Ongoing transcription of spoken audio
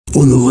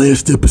On the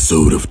last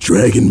episode of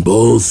Dragon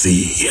Ball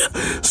Z,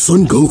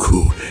 Son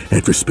Goku,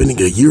 after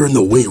spending a year in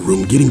the weight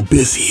room getting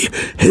busy,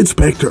 heads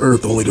back to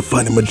Earth only to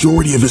find a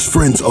majority of his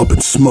friends up in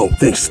smoke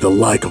thanks to the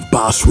like of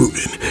Boss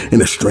Rutan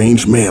and a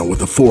strange man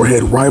with a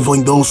forehead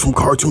rivaling those from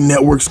Cartoon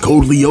Network's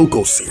Code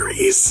Lyoko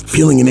series.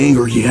 Feeling an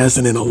anger he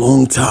hasn't in a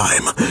long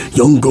time,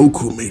 young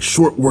Goku made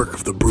short work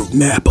of the brute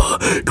Nappa,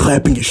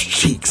 clapping his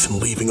cheeks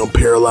and leaving him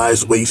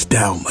paralyzed waist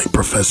down like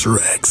Professor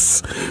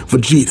X.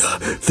 Vegeta,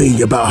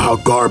 thinking about how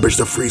garbage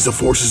the Frieza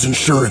Force's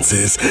insurance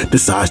is,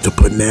 decides to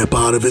put Nappa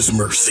out of his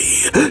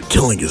mercy,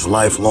 killing his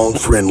lifelong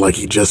friend like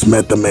he just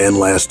met the man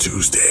last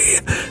Tuesday.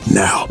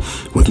 Now,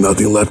 with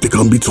nothing left to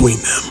come between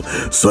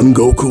them, Son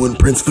Goku and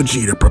Prince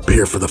Vegeta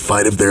prepare for the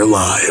fight of their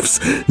lives,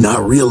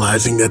 not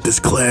realizing that this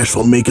clash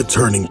will make a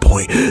turning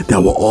point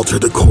that will alter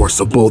the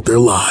course of both their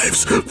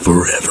lives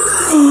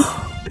forever.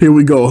 Here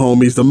we go,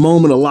 homies, the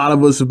moment a lot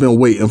of us have been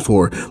waiting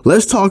for.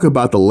 Let's talk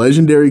about the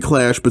legendary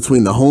clash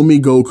between the homie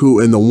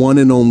Goku and the one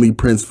and only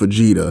Prince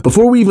Vegeta.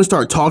 Before we even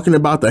start talking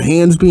about the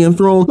hands being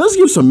thrown, let's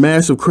give some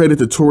massive credit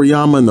to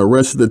Toriyama and the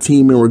rest of the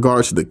team in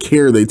regards to the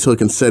care they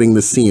took in setting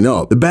this scene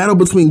up. The battle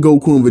between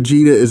Goku and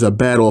Vegeta is a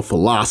battle of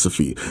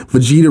philosophy.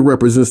 Vegeta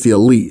represents the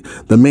elite,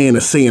 the man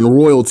of Saiyan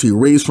royalty,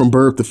 raised from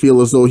birth to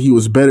feel as though he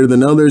was better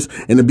than others,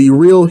 and to be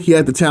real, he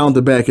had the talent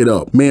to back it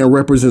up. Man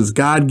represents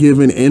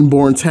God-given,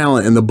 inborn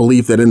talent and the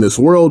belief that in this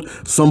world,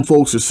 some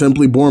folks are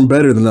simply born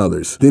better than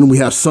others. Then we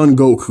have Son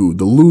Goku,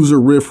 the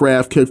loser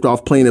riffraff kicked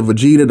off planet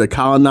Vegeta to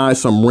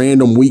colonize some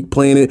random weak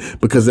planet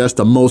because that's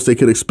the most they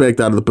could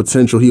expect out of the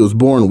potential he was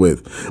born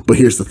with. But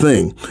here's the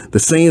thing, the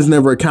Saiyans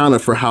never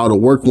accounted for how the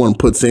work one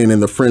puts in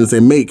and the friends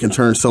they make can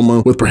turn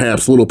someone with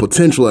perhaps little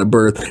potential at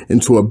birth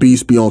into a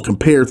beast beyond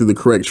compare through the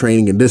correct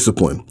training and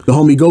discipline. The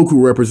homie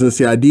Goku represents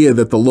the idea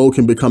that the low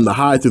can become the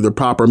high through the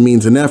proper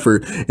means and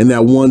effort, and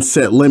that one's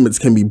set limits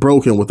can be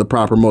broken with the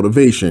proper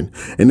motivation.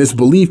 And this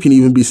belief can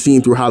even be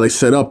seen through how they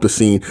set up the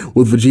scene,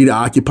 with Vegeta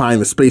occupying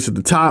the space at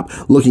the top,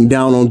 looking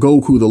down on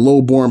Goku, the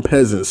low-born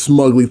peasant,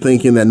 smugly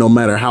thinking that no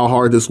matter how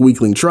hard this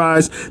weakling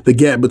tries, the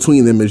gap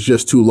between them is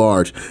just too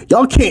large.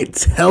 Y'all can't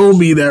tell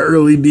me that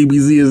early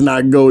DBZ is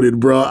not goated,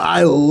 bro.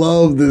 I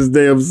love this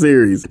damn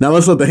series. Now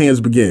let's let the hands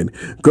begin.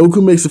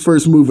 Goku makes the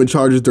first move and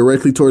charges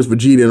directly towards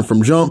Vegeta, and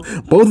from jump,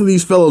 both of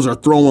these fellows are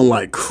throwing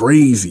like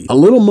crazy. A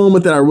little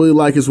moment that I really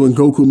like is when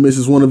Goku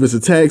misses one of his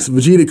attacks,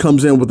 Vegeta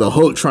comes in with a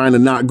hook trying to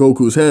knock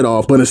Goku's head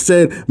off, but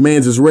instead,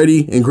 Mans is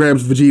ready and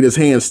grabs Vegeta's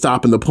hand,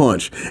 stopping the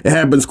punch. It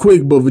happens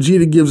quick, but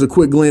Vegeta gives a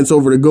quick glance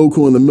over to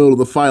Goku in the middle of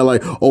the fight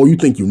like, oh, you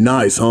think you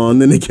nice, huh?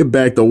 And then they get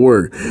back to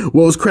work.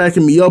 What was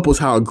cracking me up was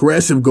how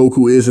aggressive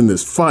Goku is in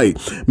this fight.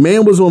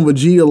 Man was on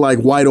Vegeta like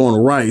white on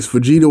rice.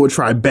 Vegeta would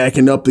try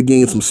backing up to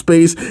gain some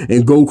space,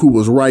 and Goku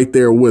was right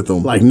there with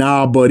him. Like,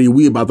 nah, buddy,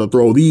 we about to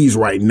throw these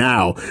right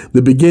now.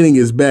 The beginning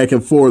is back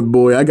and forth,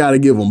 boy. I gotta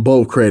give them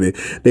both credit.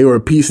 They were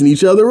piecing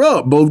each other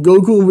up. Both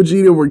Goku and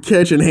Vegeta were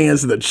catching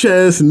hands to the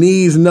chest,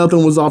 knees,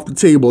 nothing was off the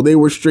table. They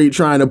were straight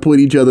trying to put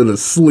each other to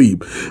sleep.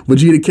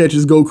 Vegeta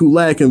catches Goku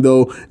lacking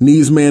though,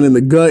 knees man in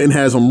the gut and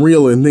has him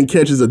reeling, then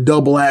catches a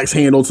double axe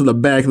handle to the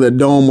back of the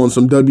dome on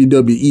some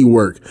WWE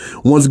work.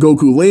 Once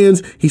Goku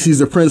lands, he sees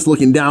the prince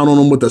looking down on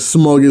him with the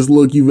smuggest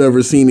look you've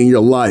ever seen in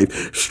your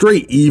life.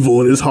 Straight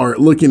evil in his heart,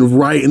 looking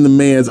right in the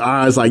man's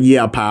eyes like,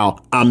 yeah,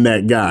 pal, I'm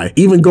that guy.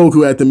 Even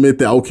Goku had to admit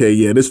that, okay,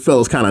 yeah, this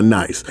fella's kind of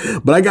nice.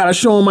 But I gotta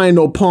show him I ain't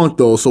no punk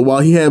though, so while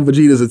he had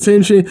Vegeta's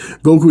attention,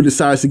 Goku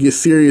decides to get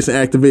serious and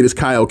activate his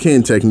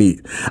Kaioken technique.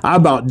 I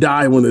about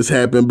died when this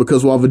happened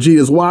because while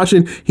Vegeta's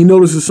watching, he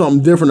notices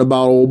something different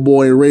about old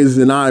boy and raises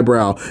an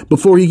eyebrow.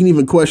 Before he can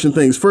even question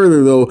things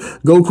further though,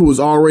 Goku was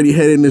already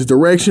headed in his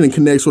direction and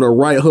connects with a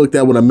right hook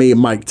that would have made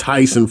Mike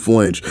Tyson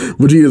flinch.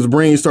 Vegeta's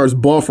brain starts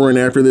buffering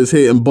after this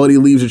hit and Buddy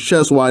leaves his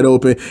chest wide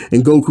open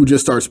and Goku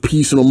just starts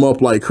piecing him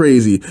up like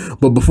crazy.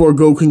 But before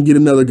Goku can get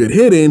another good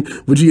hit in,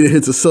 Vegeta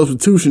hits a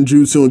substitution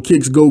jutsu and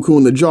kicks Goku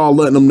in the jaw,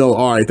 letting him know,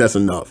 alright, that's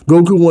enough.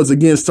 Goku once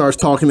again starts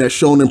talking that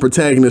shonen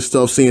protagonist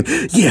stuff, saying,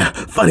 yeah,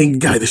 fighting a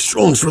guy this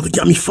strong's really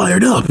got me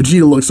fired up.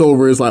 Vegeta looks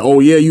over and is like, oh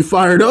yeah, you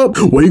fired up?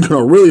 Well, you're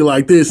gonna really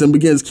like this, and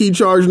begins ki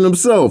charging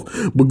himself.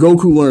 But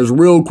Goku learns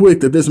real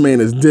quick that this man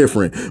is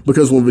different,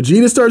 because when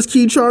Vegeta starts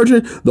ki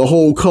charging, the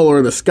whole color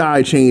of the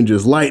sky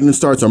changes, lightning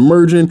starts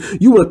emerging.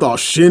 You would have thought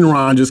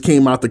Shinron just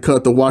came out the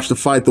cut to watch the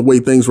fight the way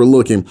things were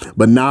looking,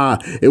 but nah,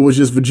 it was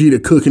just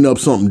Vegeta cooking up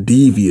something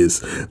devious.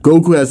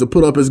 Goku has to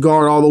put up his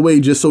guard all the way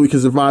just so he can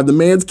survive the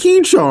man's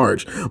ki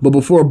charge. But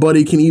before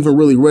Buddy can even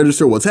really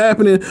register what's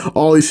happening,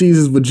 all he sees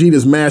is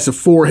Vegeta's massive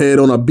forehead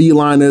on a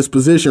beeline in his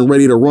position,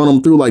 ready to run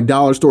him through like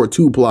dollar store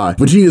 2-ply.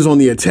 Vegeta's on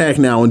the attack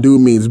now and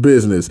dude means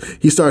business.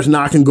 He starts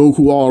knocking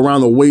Goku all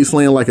around the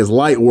wasteland like his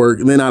light work,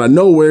 and then out of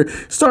nowhere,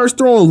 starts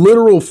throwing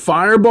literal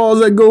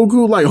fireballs at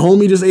Goku like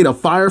homie just ate a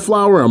fire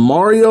flower in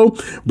Mario.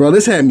 Bro,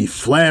 this had me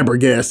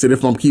flabbergasted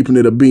if I'm keeping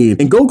it a bean.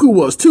 And Goku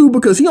was too,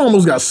 because he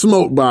almost got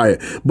smoked by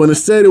it, but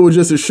instead it was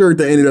just his shirt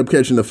that ended up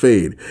catching the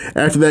fade.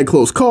 After that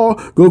close call,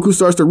 Goku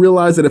starts to realize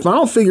realized that if I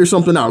don't figure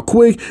something out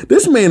quick,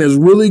 this man is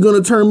really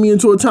gonna turn me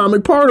into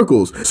atomic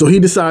particles. So he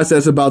decides that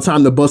it's about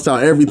time to bust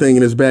out everything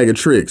in his bag of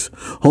tricks.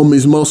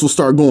 Homie's muscles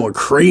start going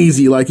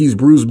crazy like he's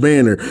Bruce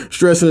Banner,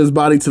 stressing his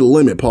body to the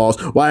limit, pause,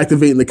 while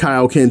activating the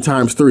Kaioken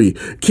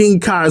 ×3. King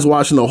Kai's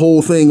watching the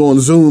whole thing on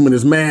Zoom and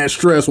is mad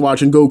stressed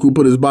watching Goku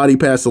put his body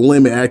past the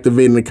limit,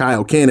 activating the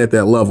Kaioken at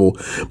that level.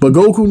 But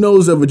Goku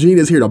knows that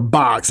Vegeta's here to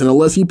box, and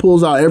unless he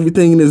pulls out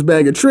everything in his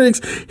bag of tricks,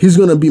 he's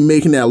gonna be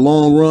making that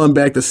long run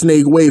back to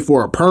Snake Way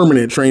for a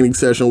permanent training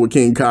session with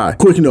King Kai.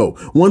 Quick note,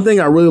 one thing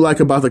I really like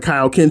about the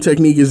Kaioken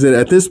technique is that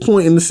at this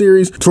point in the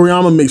series,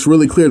 Toriyama makes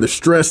really clear the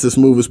stress this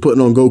move is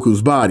putting on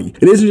Goku's body.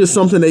 It isn't just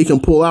something they can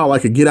pull out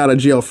like a get out of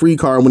jail free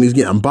card when he's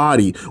getting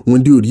bodied.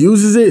 When dude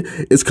uses it,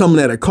 it's coming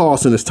at a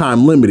cost and it's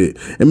time limited.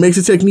 It makes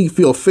the technique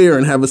feel fair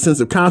and have a sense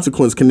of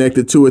consequence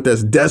connected to it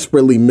that's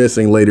desperately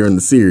missing later in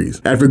the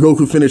series. After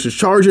Goku finishes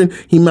charging,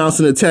 he mounts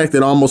an attack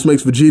that almost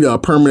makes Vegeta a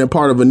permanent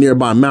part of a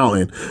nearby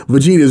mountain.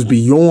 Vegeta is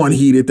beyond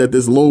heated that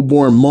this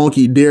low-born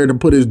monkey dared to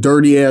put his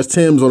dirty ass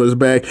Timbs on his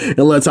back and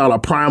lets out a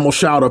primal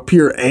shout of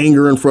pure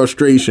anger and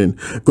frustration.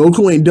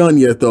 Goku ain't done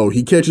yet though.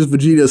 He catches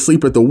Vegeta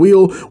asleep at the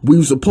wheel,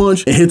 weaves a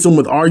punch, and hits him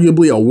with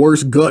arguably a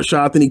worse gut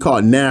shot than he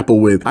caught Nappa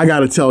with. I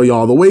gotta tell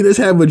y'all, the way this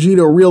had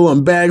Vegeta reel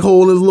and bag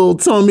hole in his little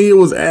tummy, it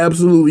was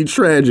absolutely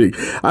tragic.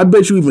 I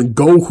bet you even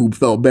Goku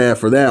felt bad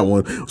for that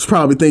one. Was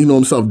probably thinking to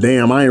himself,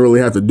 damn, I ain't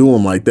really have to do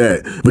him like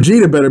that.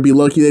 Vegeta better be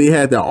lucky that he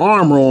had that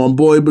armor on,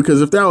 boy,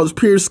 because if that was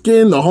pure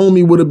skin, the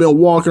homie would have been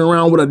walking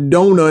around with a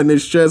donut in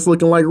his chest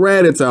looking like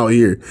Raditz out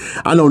here.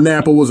 I know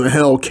Nappa was in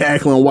hell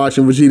cackling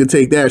watching Vegeta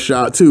take that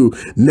shot too.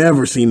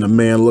 Never seen a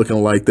man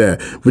looking like that.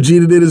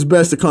 Vegeta did his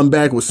best to come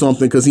back with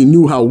something because he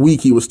knew how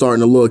weak he was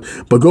starting to look,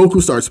 but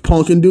Goku starts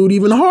punking dude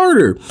even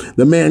harder.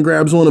 The man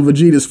grabs one of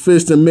Vegeta's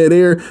fists in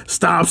midair,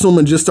 stops him,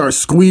 and just starts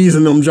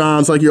squeezing them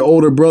Johns like your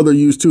older brother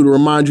used to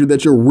remind you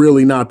that you're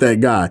really not that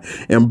guy.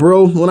 And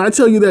bro, when I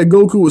tell you that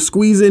Goku was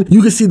squeezing,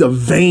 you can see the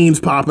veins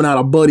popping out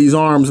of Buddy's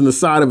arms and the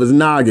side of his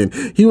noggin.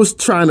 He was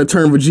trying to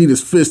turn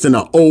Vegeta's fist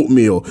into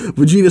oatmeal.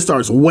 Vegeta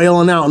starts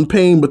wailing out in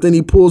pain, but then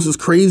he pulls his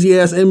crazy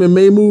ass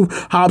MMA move,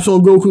 hops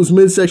on Goku's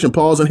midsection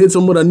pause, and hits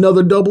him with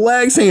another double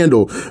axe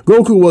handle.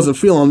 Goku wasn't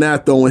feeling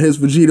that though, and his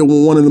Vegeta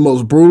won one of the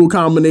most brutal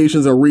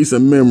combinations in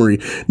recent memory.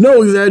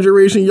 No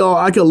exaggeration, y'all,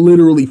 I could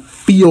literally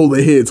feel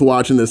the hits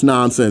watching this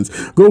nonsense.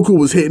 Goku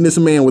was hitting this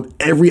man with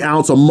every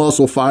ounce of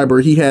muscle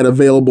fiber he had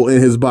available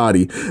in his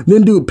body.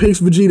 Then dude picks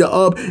Vegeta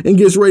up and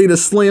gets ready to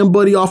slam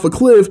Buddy off a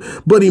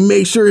cliff, but he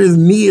makes sure his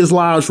knee is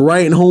lodged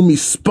right in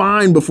homie's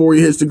spine before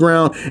he hits the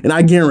ground, and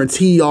I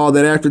guarantee y'all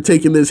that after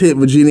taking this hit,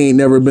 Vegeta ain't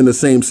never been the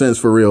same since,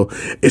 for real.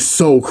 It's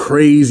so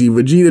crazy.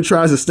 Vegeta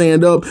tries to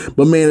stand up,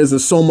 but man is in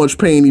so much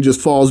pain he just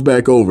falls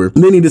back over.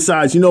 And then he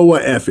decides, you know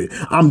what, F it,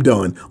 I'm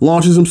done.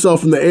 Launches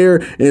himself in the air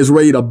and is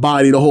ready to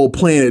body the whole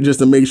planet just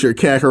to make sure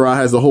Kakarot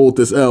has to hold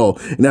this L.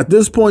 And at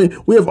this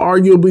point, we have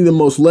arguably the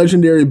most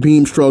legendary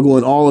beam struggle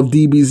in all of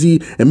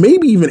DBZ and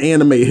maybe even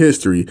anime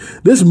history.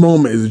 This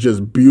moment is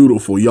just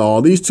beautiful,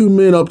 y'all. These two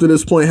men up to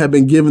this point have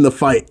been given the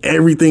fight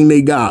everything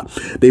they got.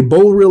 They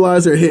both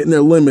realize they're hitting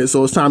their limit,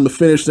 so it's time to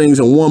finish things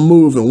in one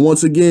move. And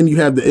once again, you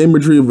have the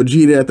imagery of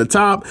Vegeta at the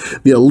top,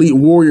 the elite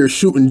warrior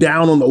shooting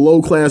down on the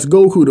low-class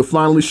Goku to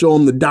finally show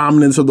him the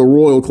dominance of the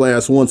royal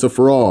class once and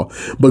for all.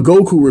 But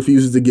Goku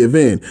refuses to give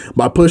in.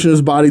 By pushing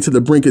his body to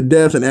the brink of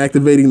death and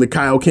activating the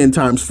Kaioken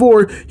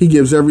 ×4, he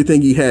gives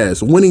everything he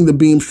has, winning the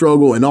beam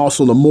struggle and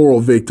also the moral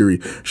victory,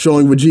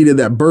 showing Vegeta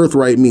that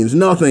birthright means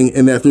nothing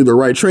and that through the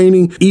right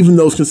training, even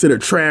those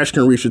considered trash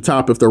can reach the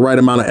top if the right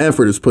amount of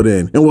effort is put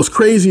in. And what's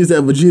crazy is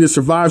that Vegeta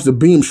survives the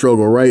beam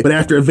struggle, right? But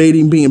after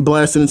evading being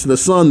blasted into the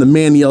sun, the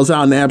man yells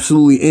out an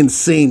absolutely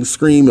insane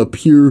scream of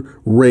pure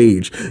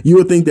rage. You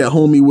would think that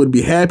homie would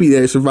be happy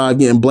that he survived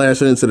getting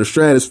blasted into the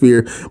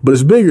stratosphere, but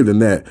it's bigger than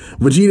that.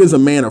 Vegeta is a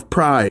man of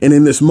pride, and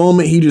in this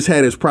moment, he just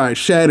had his pride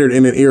shattered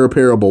in an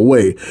irreparable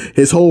way.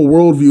 His whole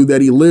worldview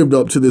that he lived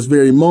up to this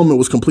very moment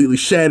was completely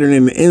shattered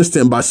in an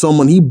instant by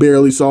someone he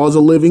barely saw as a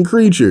living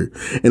creature.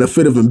 In a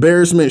fit of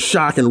embarrassment,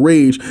 shock, and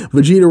rage,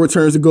 Vegeta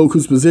returns to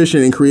Goku's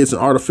position and creates an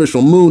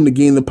artificial moon to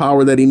gain the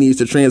power that he needs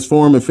to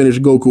transform and finish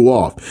Goku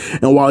off.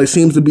 And while he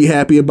seems to be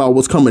happy about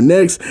what's coming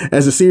next,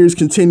 as the series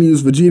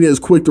continues, Vegeta is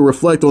quick to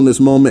reflect on this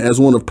moment as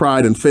one of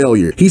pride and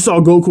failure. He saw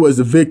Goku as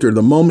the victor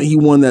the moment he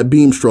won that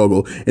beam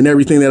struggle, and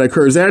everything that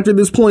occurs after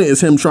this point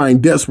is him trying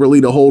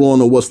desperately to hold on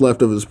to what's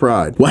left of his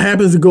pride. What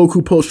happens to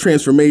Goku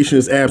post-transformation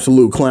is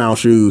absolute clown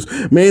shoes.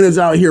 Man is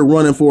out here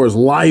running for his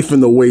life in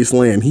the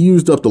wasteland. He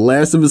used up the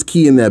last of his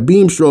ki in that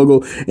beam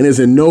struggle and is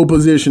in no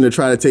position to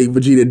try to take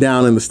Vegeta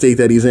down in the state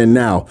that he's in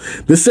now.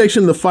 This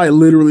section of the fight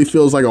literally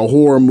feels like a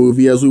horror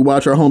movie as we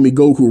watch our homie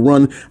Goku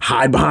run,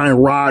 hide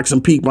behind rocks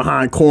and peek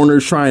behind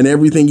corners, trying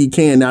everything he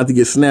can not to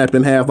get snapped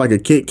in half like a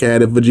Kit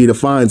Kat if Vegeta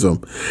finds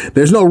him.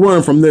 There's no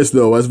running from this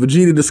though, as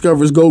Vegeta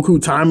discovers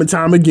Goku time and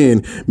time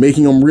again,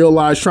 making him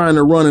realize trying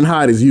to run and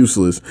hide is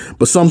useless.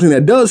 But something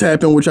that does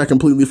happen, which I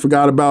completely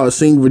forgot about, is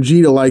seeing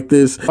Vegeta like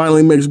this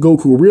finally makes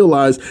Goku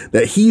realize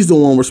that he's the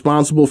one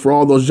responsible for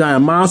all those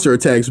giant monster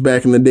attacks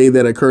back in the day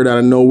that occurred out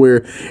of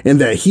nowhere, and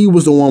that he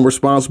was the one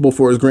responsible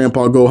for his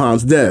Grandpa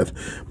Gohan's death.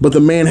 But the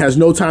man has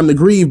no time to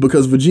grieve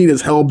because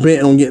Vegeta's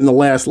hell-bent on getting the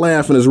last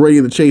laugh and is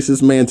ready to chase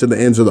this man to the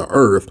ends of the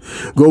earth.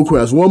 Goku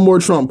has one more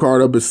trump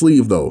card up his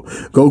sleeve though.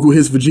 Goku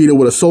hits Vegeta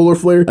with a solar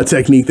flare, a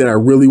technique that I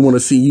really want to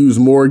see used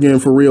more again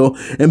for real,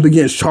 and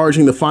begins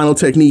charging the final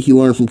technique he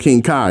learned from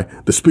King Kai,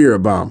 the Spirit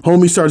Bomb.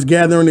 Homie starts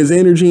gathering his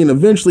energy and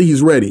eventually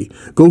he's ready.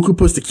 Goku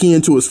puts the key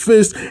into his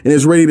fist and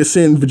is ready to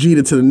send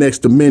Vegeta to the next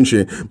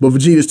dimension, but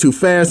Vegeta's too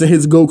fast and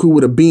hits Goku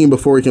with a beam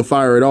before he can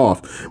fire it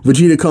off.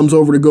 Vegeta comes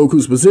over to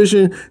Goku's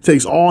position,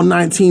 takes all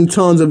 19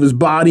 tons of his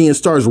body and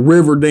starts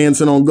river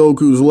dancing on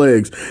Goku's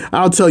legs.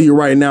 I'll tell you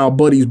right now,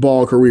 Buddy's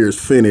ball career is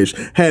finished.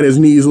 Had his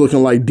knees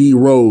looking like D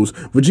Rose.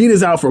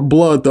 Vegeta's out for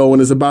blood though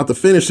and is about to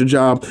finish the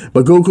job,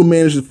 but Goku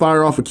manages to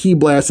fire off a ki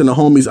blast in the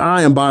homie's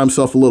eye and buy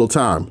himself a little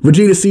time.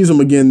 Vegeta sees him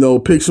again though,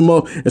 picks him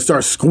up and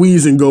starts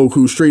squeezing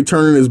Goku, straight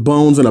turning his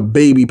bones into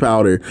baby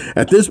powder.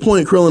 At this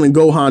point, Krillin and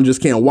Gohan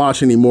just can't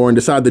watch anymore and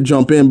decide to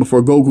jump in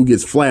before Goku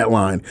gets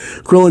flatlined.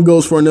 Krillin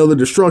goes for another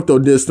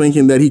Destructo disc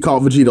thinking that he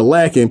caught Vegeta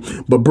lacking,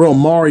 but bro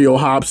Mario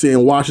hops in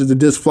and watches the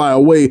disc fly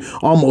away,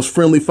 almost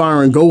friendly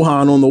firing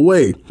Gohan on the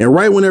way. And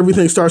right when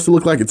everything starts to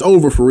look like it's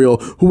over for real,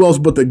 who else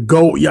but the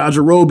GOAT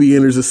Yajirobe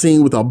enters the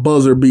scene with a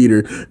buzzer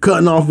beater,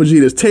 cutting off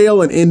Vegeta's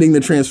tail and ending the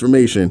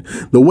transformation.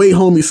 The way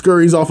homie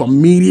scurries off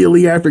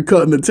immediately after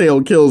cutting the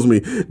tail kills me.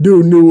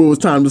 Dude knew it was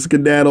time to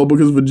skedaddle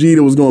because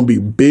Vegeta was going to be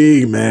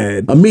big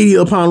mad.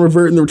 Immediately upon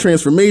reverting the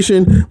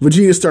transformation,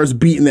 Vegeta starts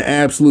beating the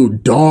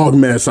absolute dog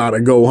mess out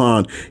of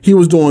Gohan. He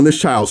was doing this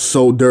child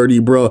so dirty,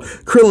 bro.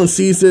 Krillin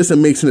sees this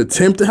and makes an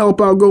attempt to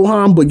help out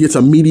Gohan, but gets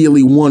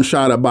immediately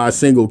one-shotted by a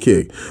single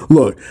kick.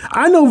 Look,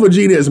 I know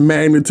Vegeta is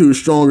magnitude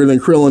stronger than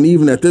Krillin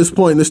even at this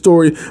point in the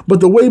story, but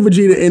the way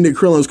Vegeta ended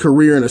Krillin's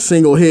career in a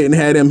single hit and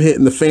had him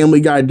hitting the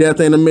Family Guy death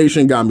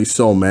animation got me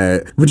so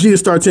mad. Vegeta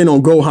starts in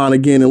on Gohan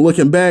again, and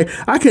looking back,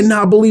 I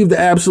cannot believe the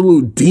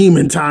absolute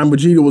demon time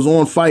Vegeta was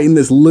on fighting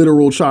this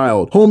literal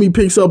child. Homie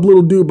picks up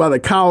little dude by the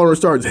collar and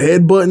starts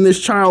headbutting this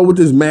child with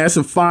his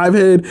massive 5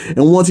 head,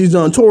 and once he's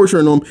done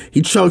torturing him,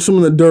 he chucks him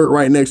in the dirt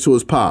right next to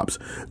his pops.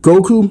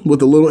 Goku, with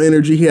the little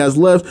energy he has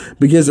left,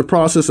 begins the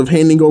process of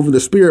handing over the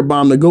Spirit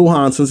Bomb to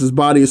Gohan. Since his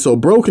body is so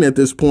broken at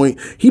this point,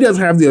 he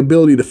doesn't have the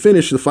ability to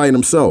finish the fight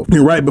himself.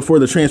 And right before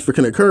the transfer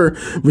can occur,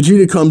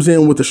 Vegeta comes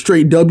in with a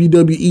straight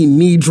WWE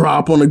knee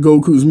drop on the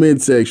Goku's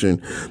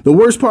midsection. The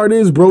worst part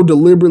is, bro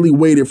deliberately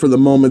waited for the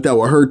moment that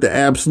would hurt the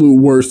absolute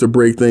worst to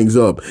break things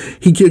up.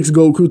 He kicks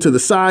Goku to the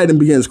side and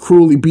begins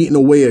cruelly beating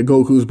away at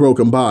Goku's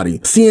broken body.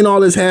 Seeing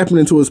all this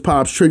happening to his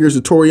pops triggers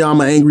the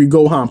Toriyama Angry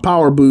Gohan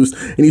power boost,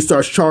 and he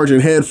starts charging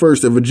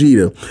headfirst at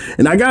Vegeta.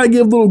 And I gotta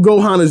give little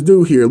Gohan his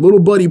due here. Little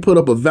buddy put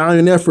up a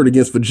valiant effort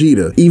against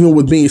Vegeta. Even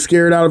with being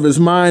scared out of his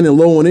mind and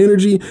low on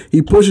energy,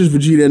 he pushes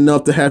Vegeta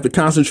enough to have to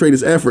concentrate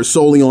his efforts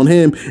solely on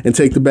him and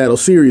take the battle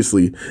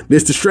seriously.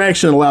 This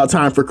distraction allowed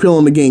time for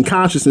Krillin to gain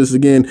consciousness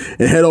again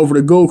and head over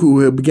to Goku, who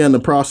had begun the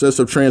process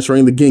of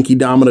transferring the Genki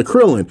Dama to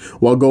Krillin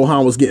while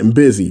Gohan was getting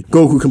busy.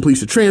 Goku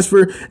completes the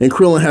transfer and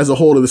Krillin has a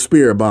hold of the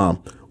Spirit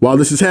Bomb. While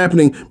this is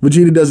happening,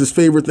 Vegeta does his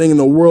favorite thing in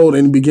the world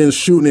and begins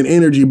shooting an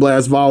energy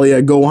blast volley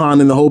at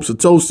Gohan in the hopes of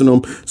toasting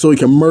him so he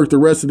can murk the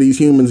rest of these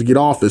humans and get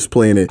off this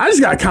planet. I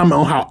just gotta comment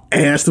on how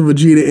ass the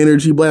Vegeta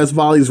energy blast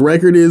volley's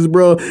record is,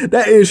 bro.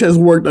 That ish has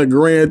worked a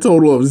grand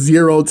total of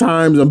 0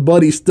 times and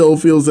Buddy still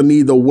feels the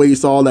need to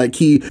waste all that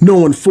ki,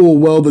 knowing full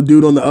well the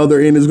dude on the other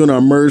end is gonna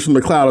emerge from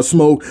the cloud of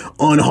smoke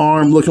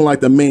unharmed, looking like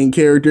the main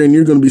character, and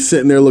you're gonna be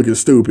sitting there looking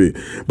stupid.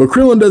 But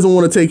Krillin doesn't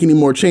want to take any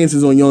more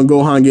chances on young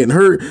Gohan getting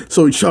hurt,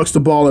 so he chucks the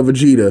ball at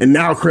Vegeta. And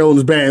now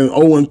Krillin's batting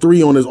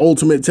 0-3 on his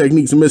ultimate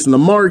techniques, missing the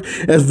mark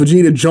as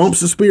Vegeta jumps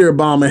the Spirit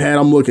Bomb and had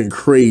him looking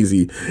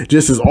crazy.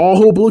 Just as all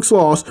hope looks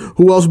lost,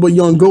 who else but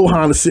young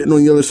Gohan is sitting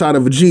on the other side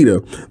of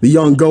Vegeta? The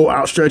young Go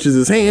outstretches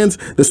his hands,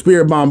 the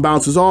Spirit Bomb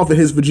bounces off and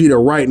hits Vegeta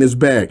right in his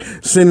back,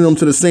 sending him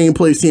to the same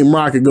place Team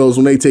Rocket goes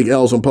when they take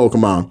L's on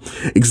Pokemon.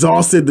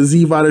 Exhausted, the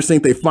Z-Fighters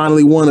think they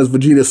finally won as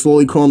Vegeta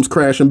slowly comes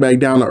crashing back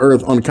down to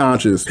Earth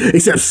unconscious.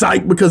 Except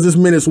psych, because this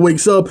menace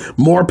wakes up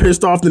more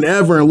pissed off than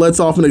ever and lets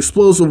off an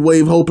explosive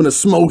wave hoping to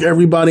smoke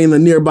everybody in the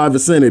nearby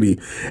vicinity.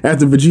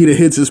 After Vegeta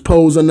hits his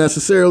pose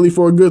unnecessarily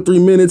for a good 3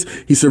 minutes,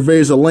 he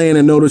surveys the land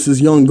and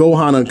notices young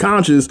Gohan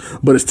unconscious,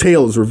 but his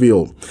tail is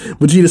revealed.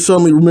 Vegeta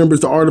suddenly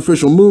remembers the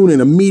artificial moon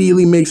and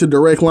immediately makes a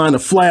direct line to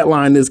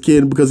flatline this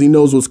kid because he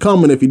knows what's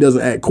coming if he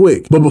doesn't act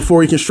quick. But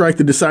before he can strike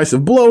the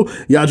decisive blow,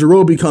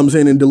 Yajirobe comes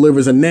in and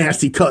delivers a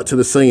nasty cut to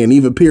the Saiyan,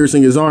 even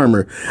piercing his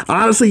armor.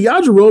 Honestly,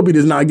 Yajirobe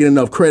does not get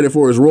enough credit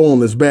for his role in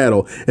this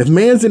battle. If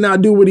Mans did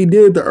not do what he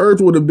did, the Earth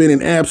would have been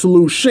in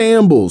absolute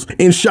shambles.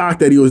 In shock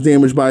that he was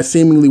damaged by a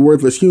seemingly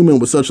worthless human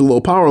with such a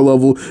low power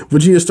level,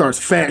 Vegeta starts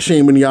fat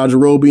shaming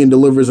Yajirobe and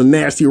delivers a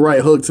nasty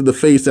right hook to the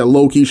face that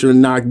low-key should have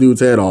knocked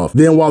dude's head off.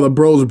 Then while the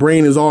bro's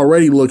brain is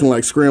already looking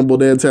like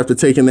scrambled eggs after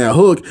taking that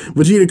hook,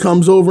 Vegeta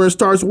comes over and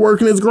starts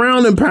working his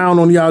ground and pound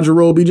on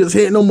Yajirobe, just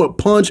hitting him with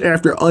punch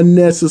after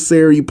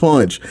unnecessary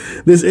punch.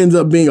 This ends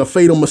up being a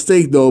fatal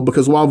mistake though,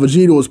 because while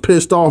Vegeta was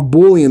pissed off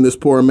bullying this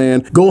poor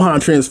man,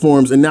 Gohan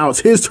transforms and now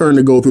it's his turn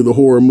to go through the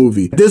horror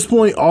movie. At this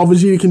point, all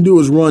Vegeta can do do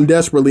is run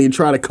desperately and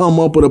try to come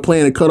up with a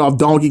plan to cut off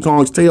Donkey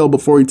Kong's tail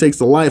before he takes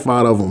the life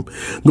out of him.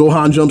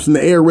 Gohan jumps in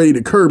the air ready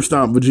to curb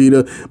stomp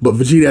Vegeta, but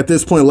Vegeta at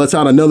this point lets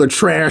out another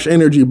trash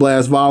energy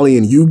blast volley,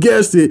 and you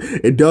guessed it,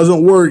 it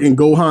doesn't work, and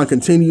Gohan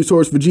continues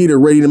towards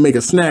Vegeta ready to make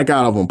a snack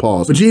out of him.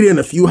 Pause. Vegeta in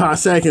a few hot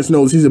seconds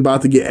knows he's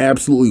about to get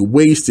absolutely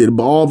wasted,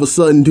 but all of a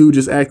sudden dude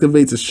just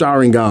activates his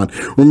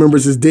Sharingan,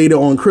 remembers his data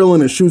on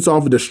Krillin, and shoots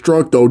off a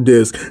Destructo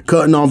disc,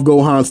 cutting off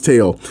Gohan's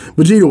tail.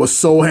 Vegeta was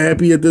so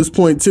happy at this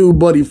point too,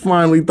 but he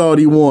finally thought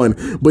he won,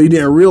 but he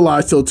didn't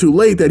realize till too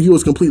late that he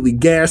was completely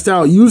gassed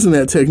out using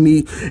that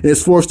technique and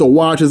is forced to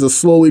watch as a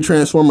slowly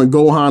transforming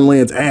Gohan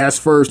lands ass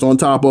first on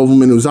top of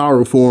him in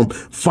Uzaru form,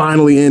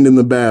 finally ending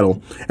the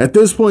battle. At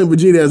this point,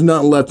 Vegeta has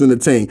nothing left in the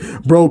tank.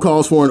 Bro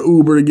calls for an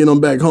Uber to get him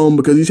back home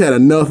because he's had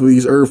enough of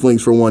these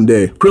Earthlings for one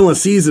day. Krillin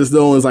sees this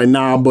though and is like,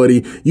 nah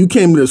buddy, you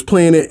came to this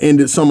planet,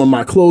 ended some of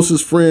my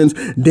closest friends,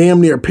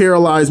 damn near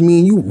paralyzed me,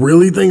 and you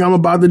really think I'm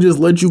about to just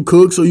let you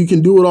cook so you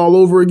can do it all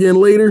over again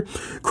later?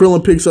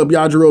 Krillin picks up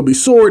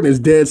Yajirobe's sword and is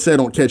dead set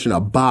on catching a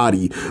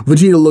body.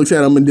 Vegeta looks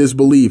at him in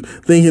disbelief,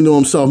 thinking to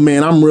himself,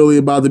 man, I'm really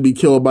about to be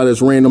killed by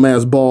this random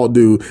ass bald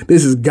dude.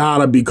 This has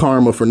gotta be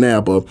karma for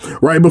Nappa.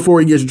 Right before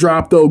he gets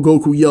dropped though,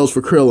 Goku yells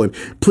for Krillin,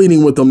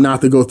 pleading with him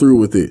not to go through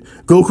with it.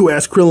 Goku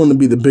asks Krillin to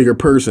be the bigger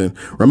person,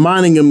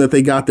 reminding him that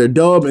they got their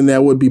dub and that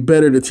it would be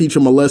better to teach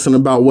him a lesson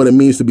about what it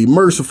means to be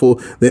merciful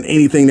than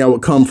anything that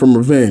would come from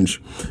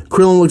revenge.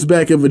 Krillin looks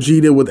back at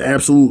Vegeta with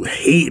absolute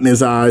hate in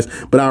his eyes,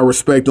 but out of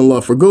respect and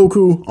love for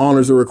Goku,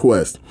 honors the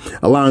request,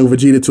 allowing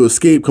Vegeta to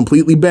escape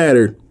completely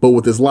battered, but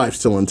with his life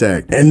still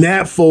intact. And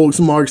that, folks,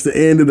 marks the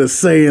end of the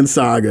Saiyan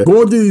saga.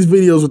 Going through these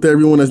videos with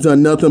everyone has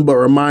done nothing but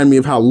remind me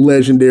of how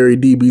legendary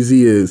DBZ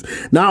is.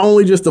 Not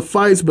only just the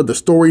fights, but the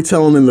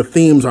storytelling and the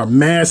themes are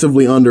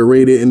massively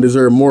underrated and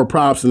deserve more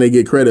props than they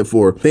get credit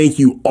for. Thank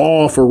you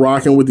all for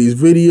rocking with these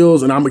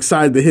videos, and I'm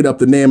excited to hit up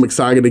the Namek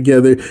saga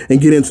together and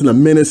get into the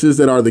menaces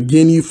that are the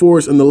Ginyu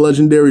Force and the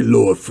legendary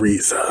Lord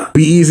Frieza.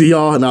 Be easy,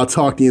 y'all, and I'll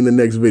talk to you in the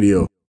next video.